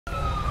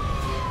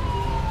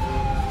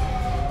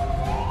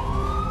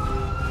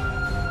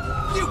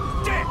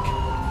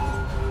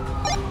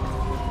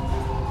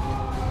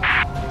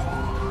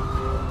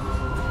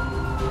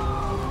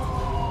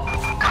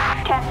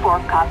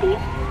10-4 copy.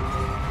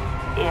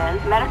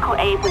 Is medical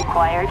aid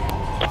required?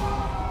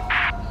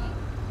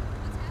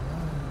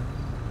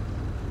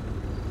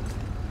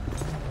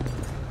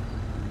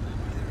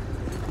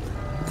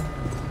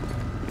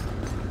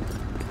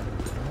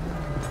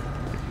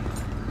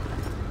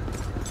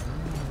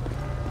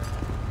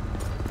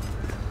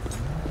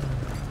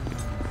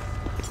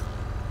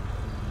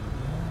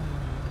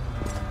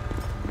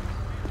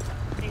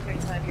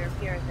 Your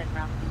appearance at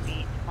Round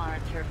Speed to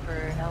monitor for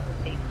health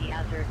and safety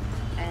hazard,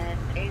 and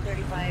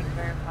A35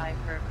 verify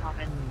for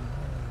comments.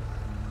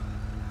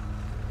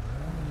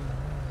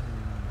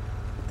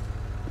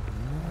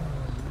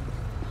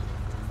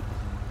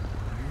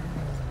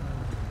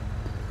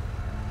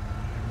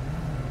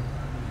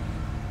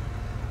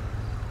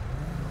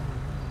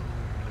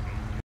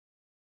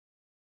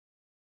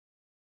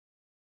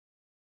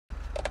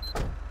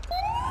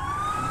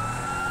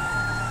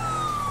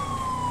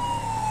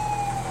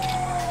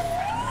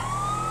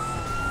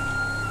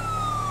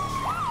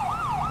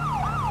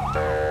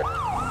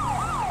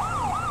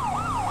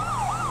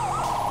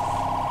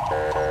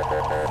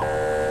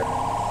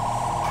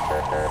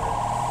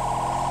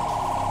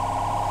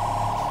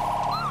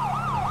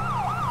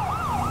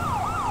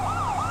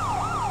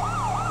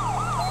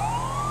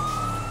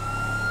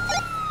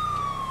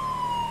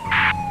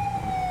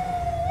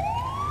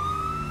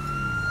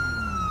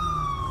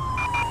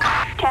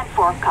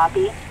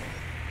 Copy.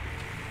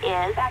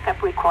 Is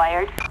backup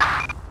required?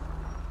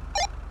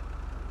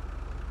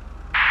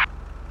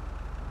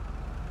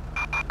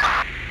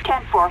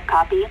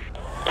 Copy.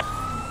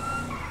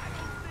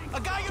 I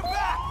got your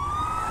back!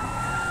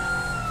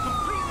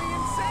 Completely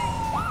insane!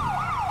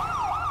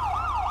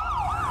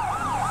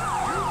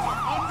 You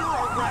are under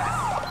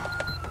arrest!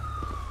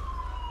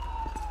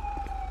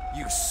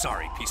 You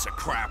sorry piece of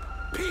crap!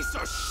 Piece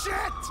of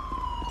shit!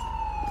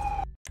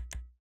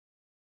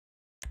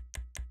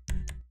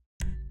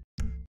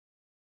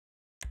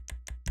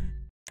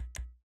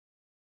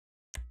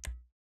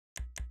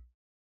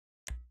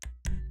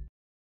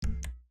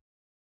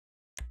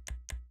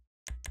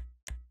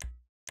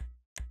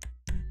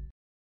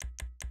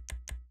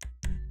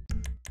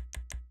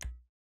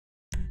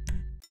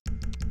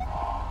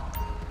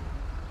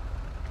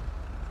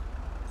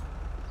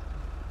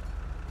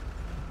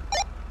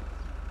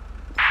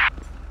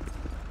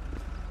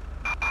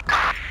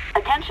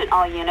 Attention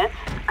all units.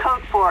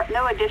 Code 4,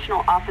 no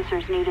additional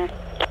officers needed.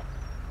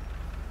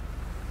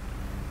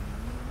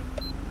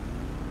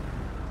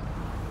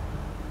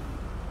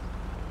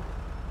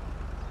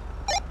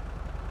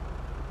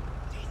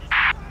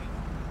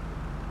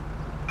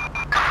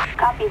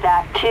 Copy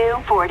that.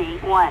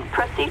 241.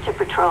 Proceed to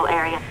patrol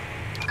area.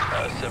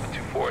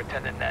 724,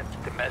 attendant net.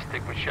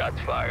 Domestic with shots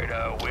fired.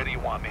 Where do you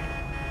want me?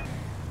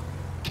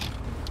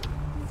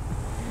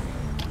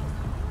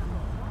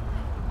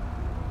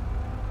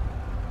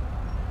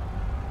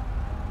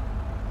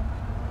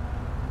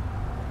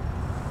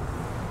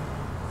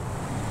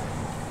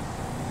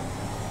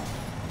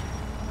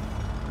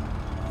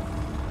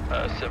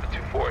 Uh,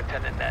 724,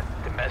 attendant net.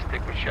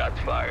 Domestic with shots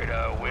fired.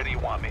 Where do you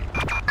want me?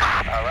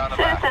 Around the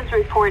back. Citizens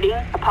reporting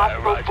a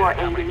possible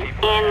 480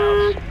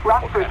 in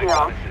Rockford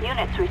Hills.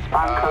 Units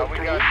respond code 3.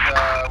 We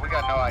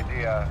got no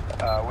idea.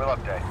 We'll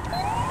update.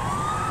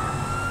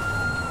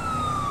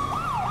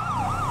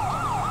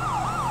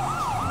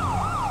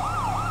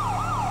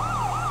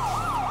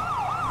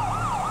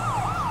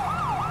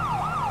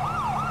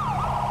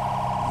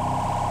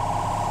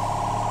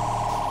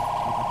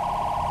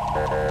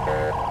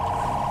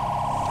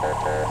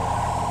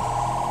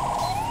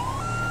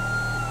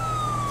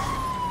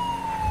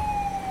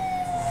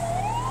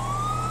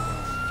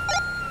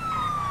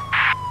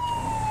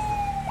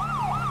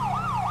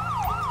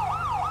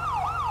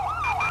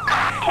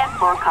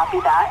 Copy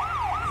that.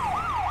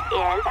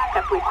 Is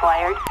backup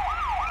required?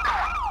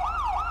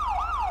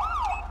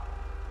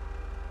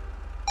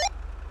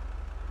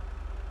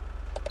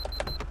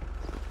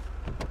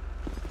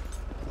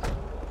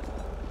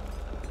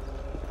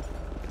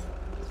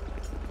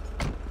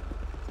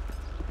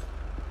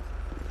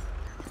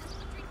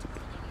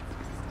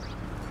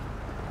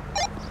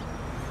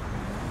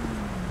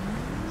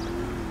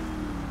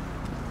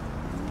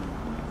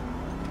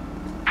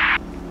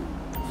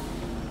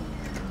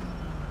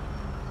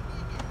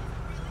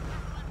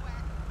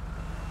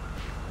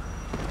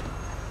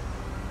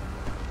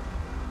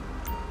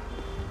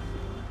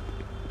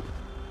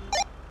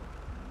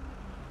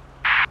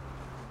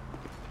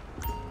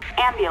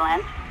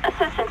 Ambulance.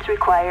 Assistance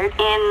required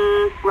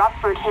in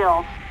Rockford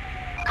Hills.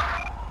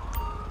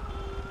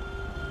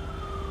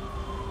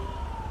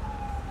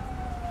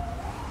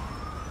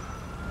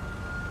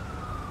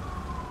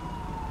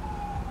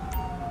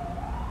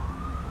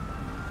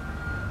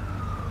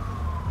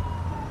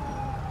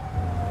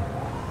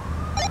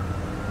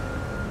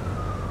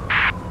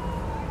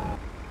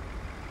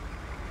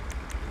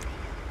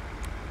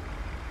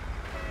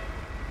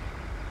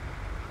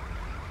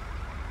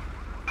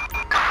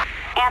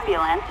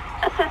 Ambulance.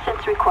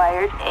 Assistance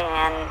required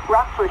in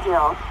Rockford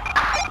Hills.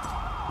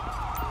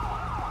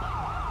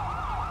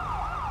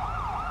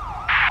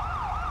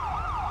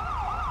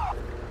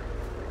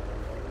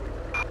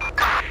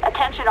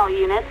 Attention all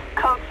units.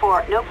 Code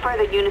 4. No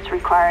further units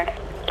required.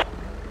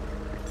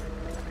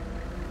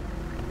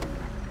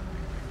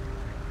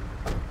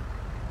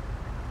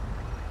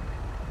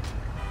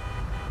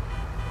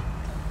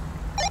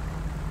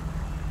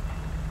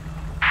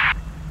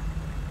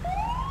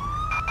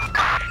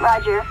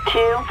 Roger.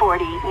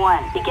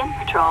 241. Begin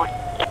patrol.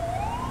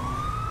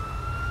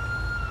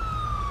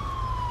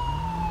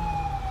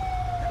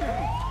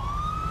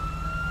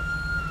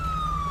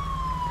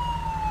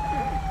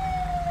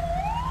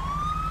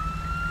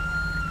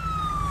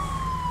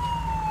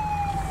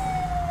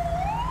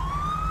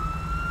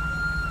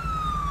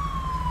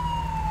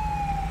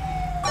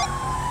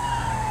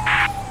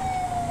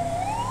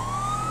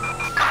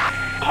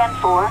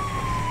 Four.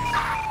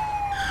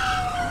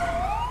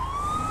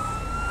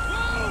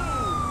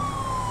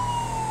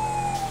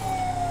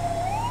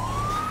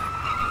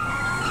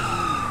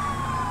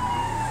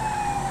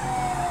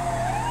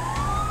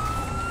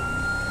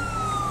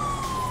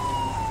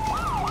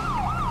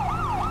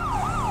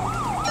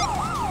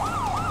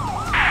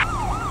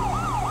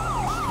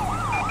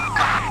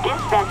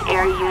 Dispatch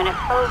air unit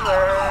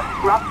over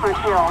Rockford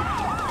Hills.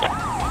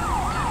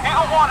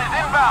 Eagle 1 is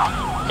inbound.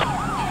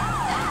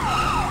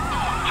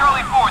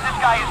 Charlie 4, this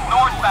guy is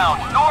northbound.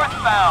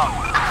 Northbound.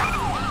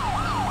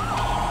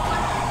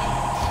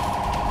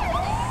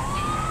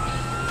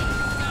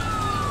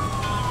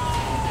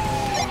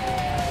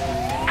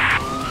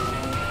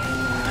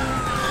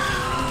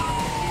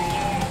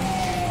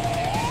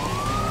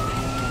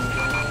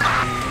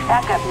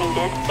 Backup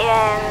needed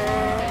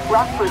in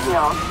Rockford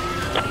Hills.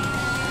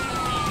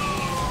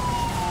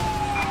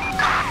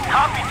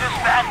 Copy,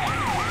 dispatch.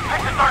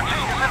 Victor 13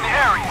 is in the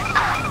area.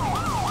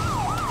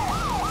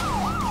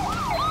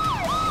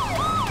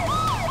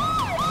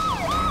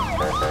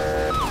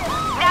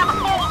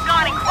 Navajo's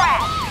gone and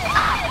crashed.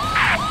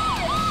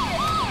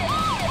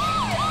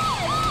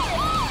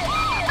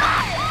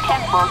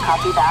 10-4,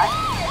 copy that.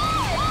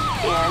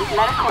 Is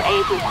medical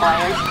aid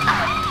required?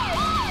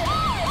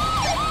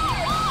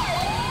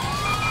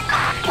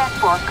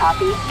 10-4,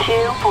 copy.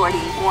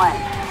 241.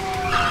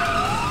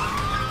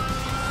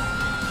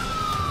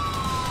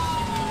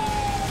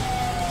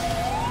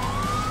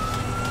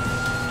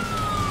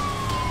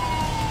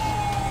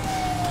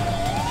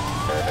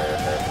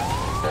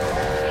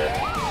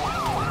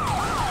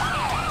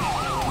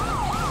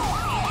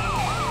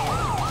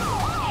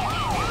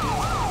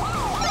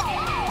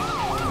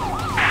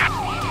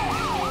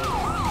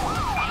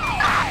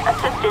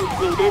 Assistance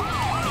needed.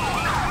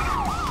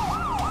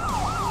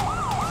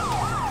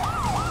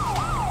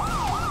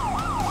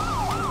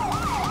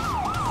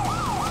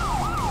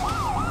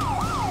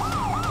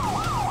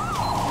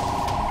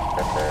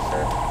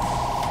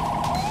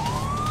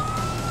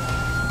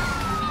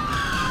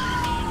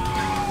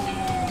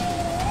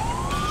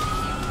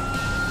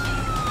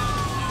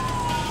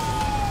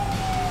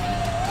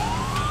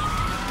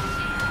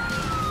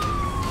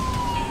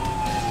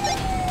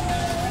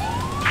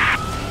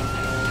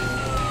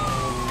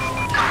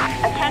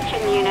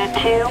 Attention Unit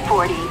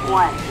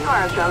 241. You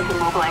are a go to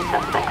mobilize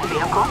suspect's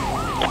vehicle.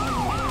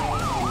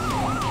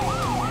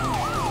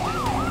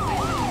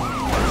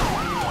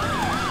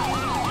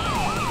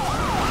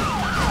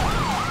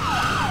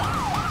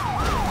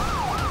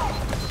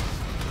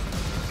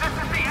 This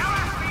is the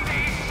LSPD.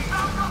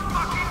 Stop the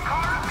fucking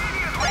car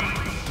immediately.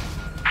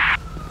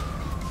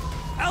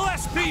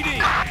 LSPD!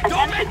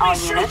 Don't make Attention all me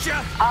shoot units.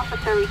 ya!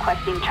 Officer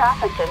requesting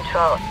traffic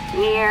control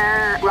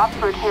near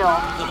Rockford Hill.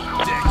 Little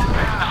dick.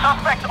 The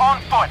suspect's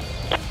on foot.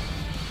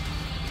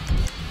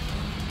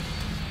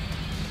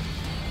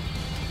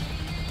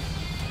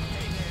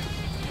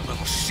 You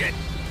little shit.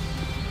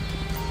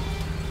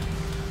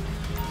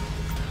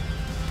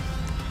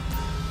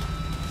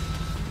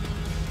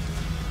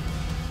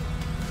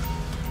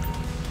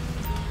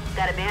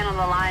 Got a man on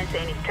the line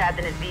saying he's trapped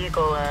in his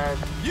vehicle.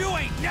 You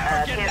ain't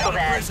never getting Cancel out of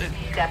that. prison.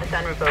 He's got the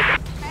sunroof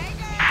open.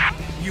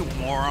 You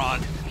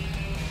moron.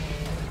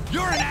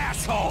 You're an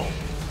asshole.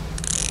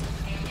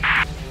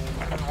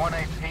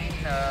 118,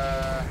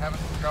 having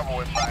some trouble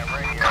with my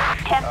radio.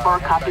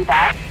 10-4, copy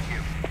that.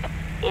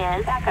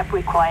 Is backup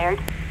required?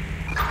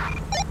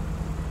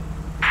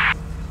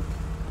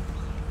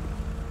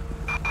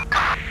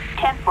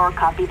 10-4,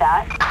 copy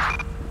that.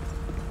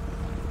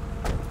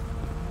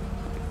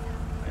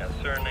 Yeah,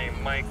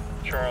 surname Mike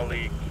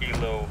Charlie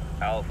Kilo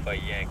Alpha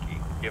Yankee.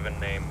 Given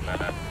name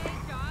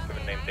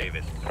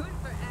David.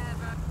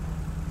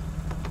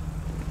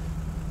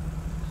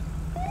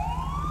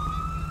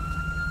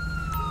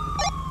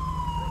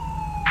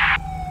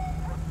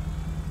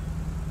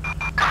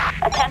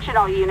 Attention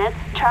all units.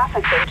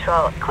 Traffic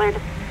control cleared.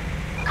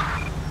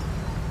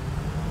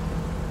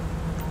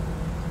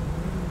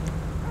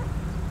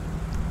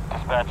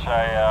 Dispatch,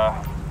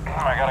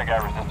 I got a guy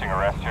resisting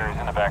arrest here. He's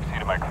in the back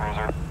seat of my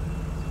cruiser.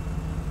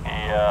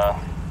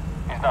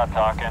 He's not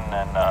talking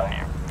and he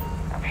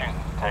refuses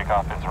to take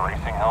off his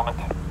racing helmet.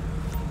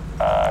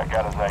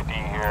 Got his ID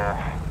here.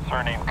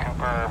 Surname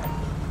Cooper,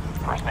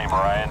 first name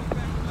Ryan.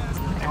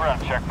 Can you run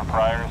a check for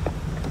priors?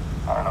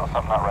 I don't know,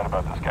 something not right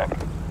about this guy.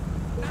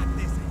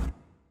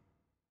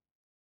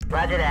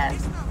 Roger that.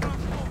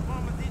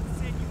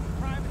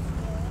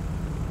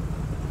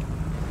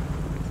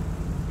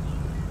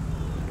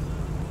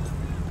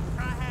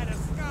 I had a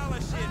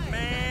scholarship,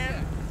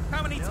 man.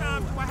 How many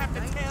times do I have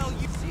to tell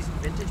you? See some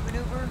vintage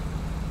maneuver?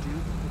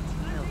 Dude,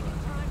 nailed it.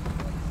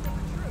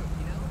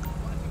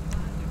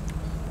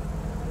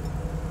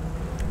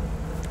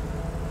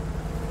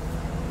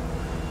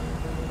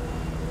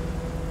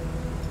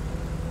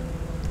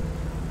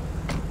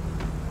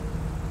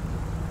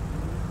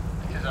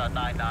 This is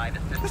 99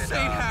 assisted This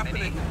ain't mini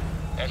happening.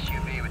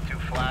 SUV with 2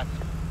 flats.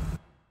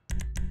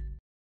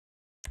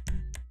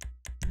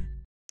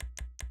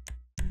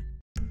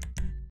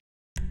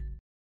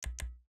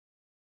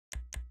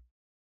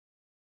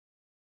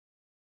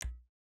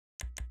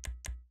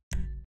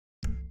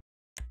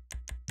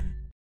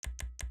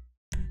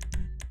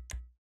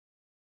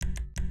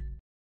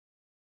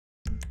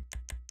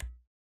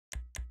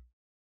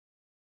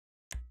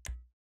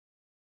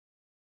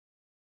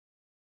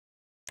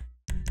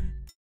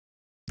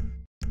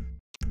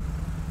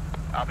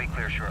 I'll be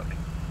clear shortly.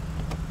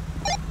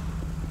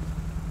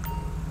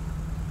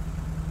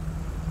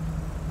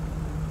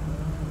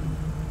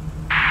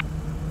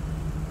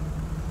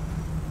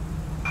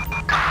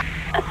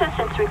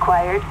 Assistance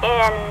required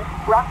in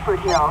Rockford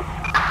Hills.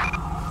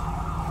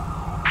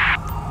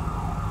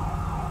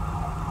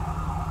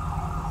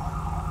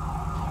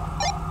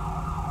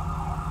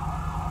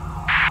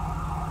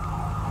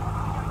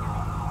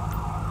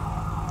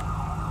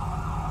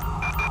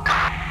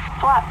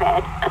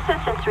 Flatbed.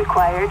 Assistance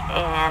required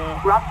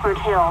in Rockford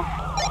Hills.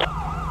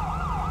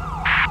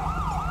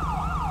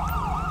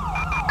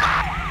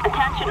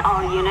 Attention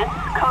all units.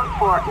 Code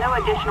 4. No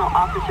additional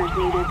officers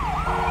needed.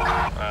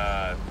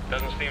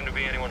 Doesn't seem to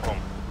be anyone home.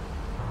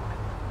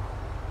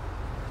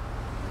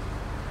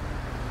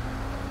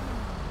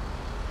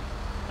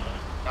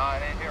 No,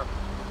 it ain't here.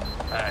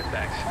 Alright,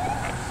 thanks.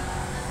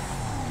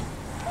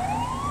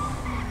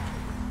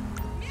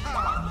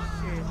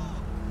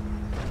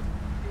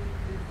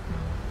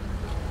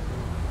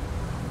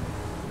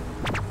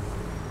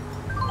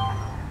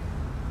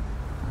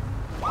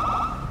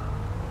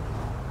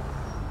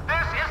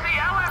 This is the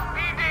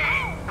LSPD!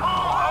 Pull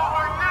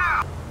over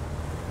now!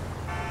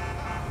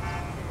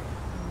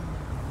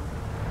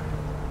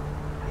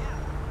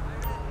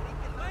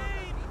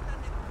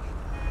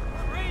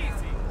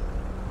 Crazy.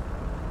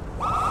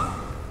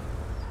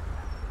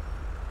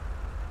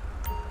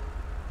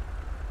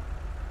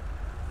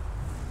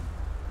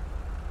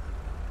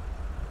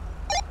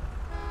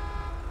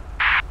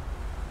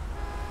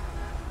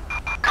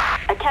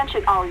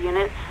 Attention all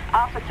units.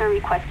 Officer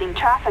requesting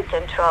traffic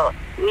control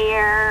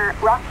near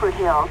Rockford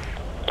Hills.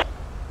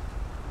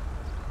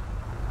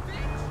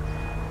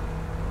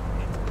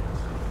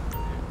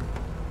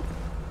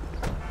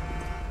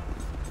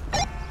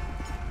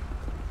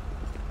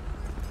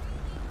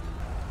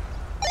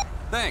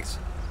 Thanks.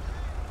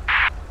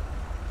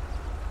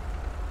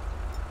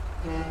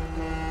 Go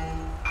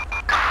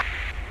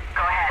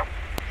ahead.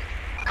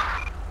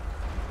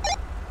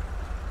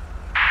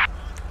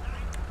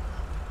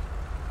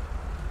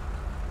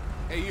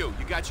 Hey, you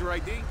got your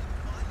ID?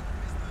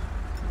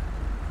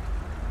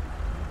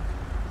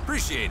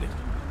 Appreciate it.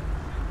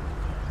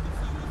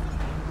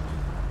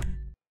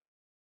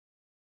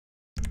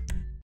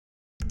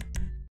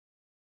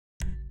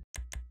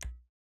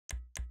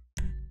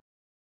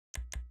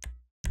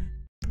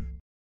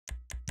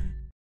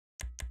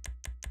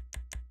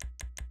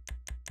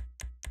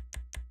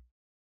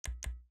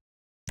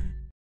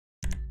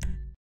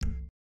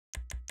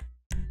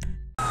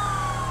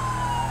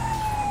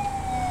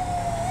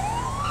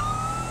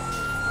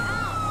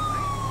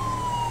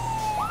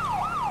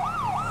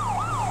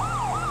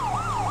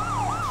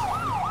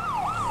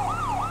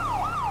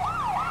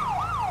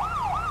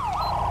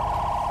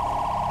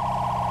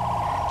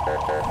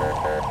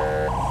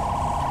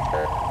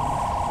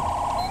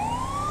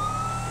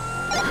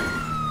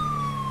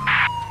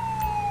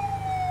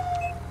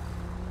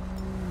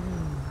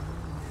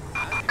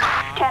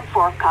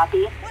 Four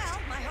copy.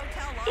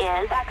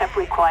 Is backup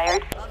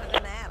required.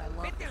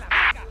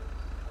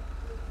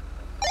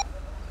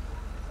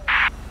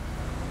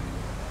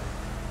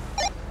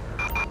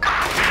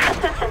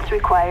 Assistance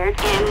required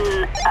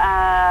in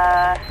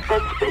the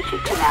Spooky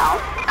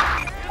Canal.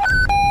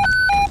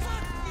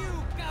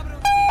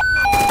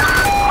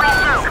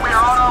 We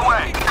are on our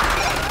way!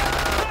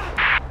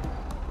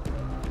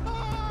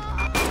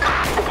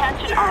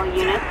 Attention all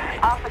units.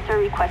 Officer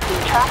requesting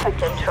traffic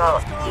control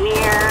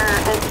near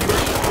the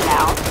Spooky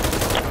Canal.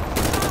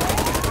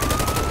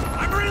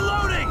 I'm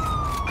reloading!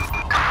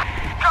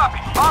 Copy!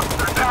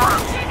 Officers en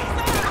route!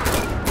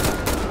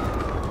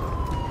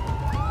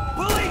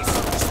 Police!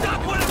 Stop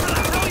whatever the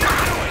hell you're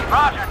doing!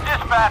 Roger,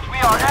 dispatch, we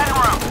are en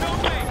route!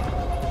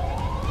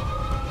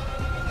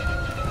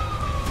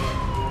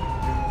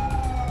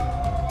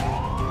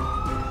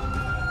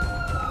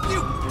 You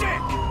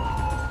dick!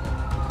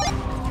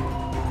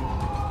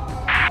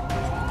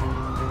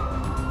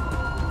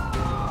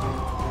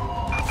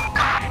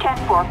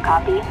 10-4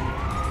 copy.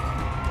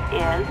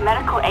 Is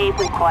medical aid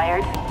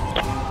required?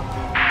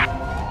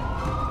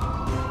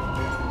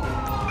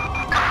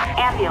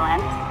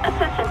 ambulance.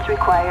 Assistance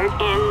required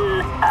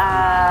in,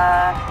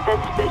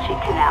 Vespucci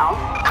Canal.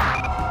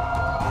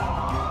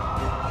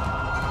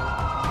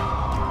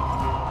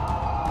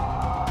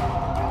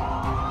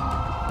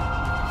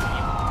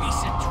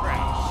 Piece of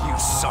trash. You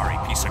sorry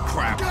piece of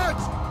crap.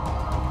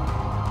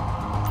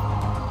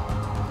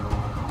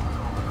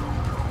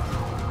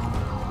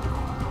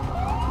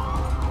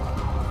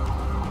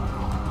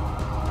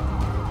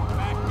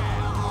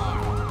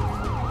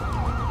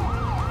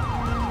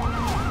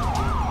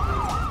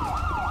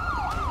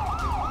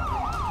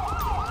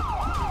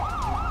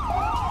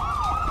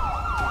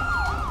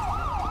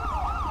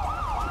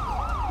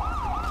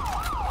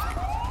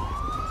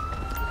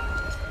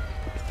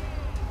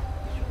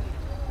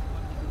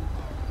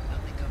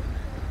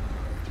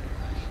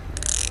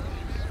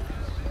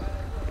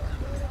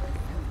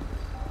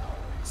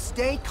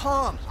 Stay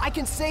calm. I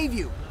can save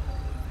you.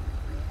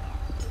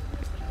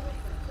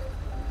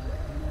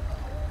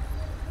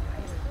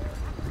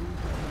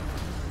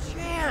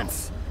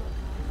 Chance!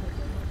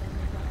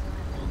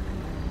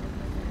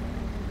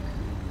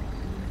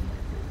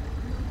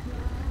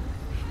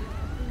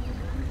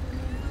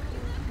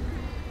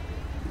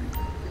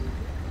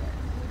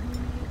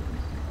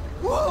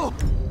 Whoa!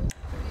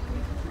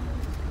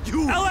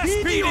 You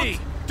LSPD!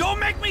 Don't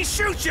make me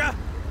shoot ya!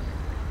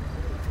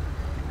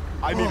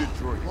 I need a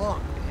drink.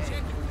 Long.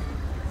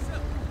 So,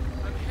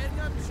 I'm heading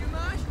up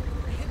Chumash,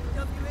 I hit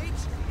the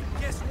WH,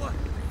 and guess what?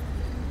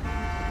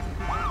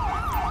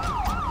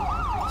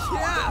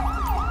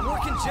 Yeah! More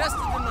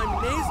congested than my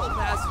nasal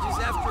passages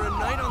after a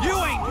night on the You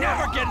ain't SWAT.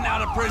 never getting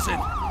out of prison!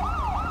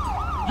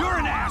 You're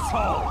an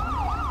asshole!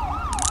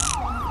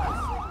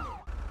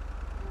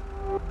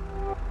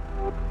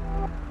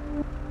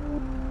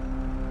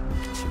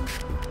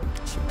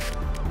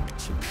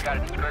 Got a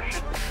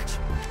description?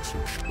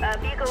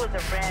 Vehicle was a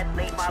red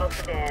late model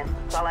sedan.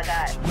 That's all I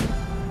got.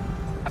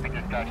 Copy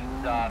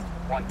discussions,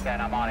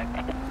 110, I'm on it.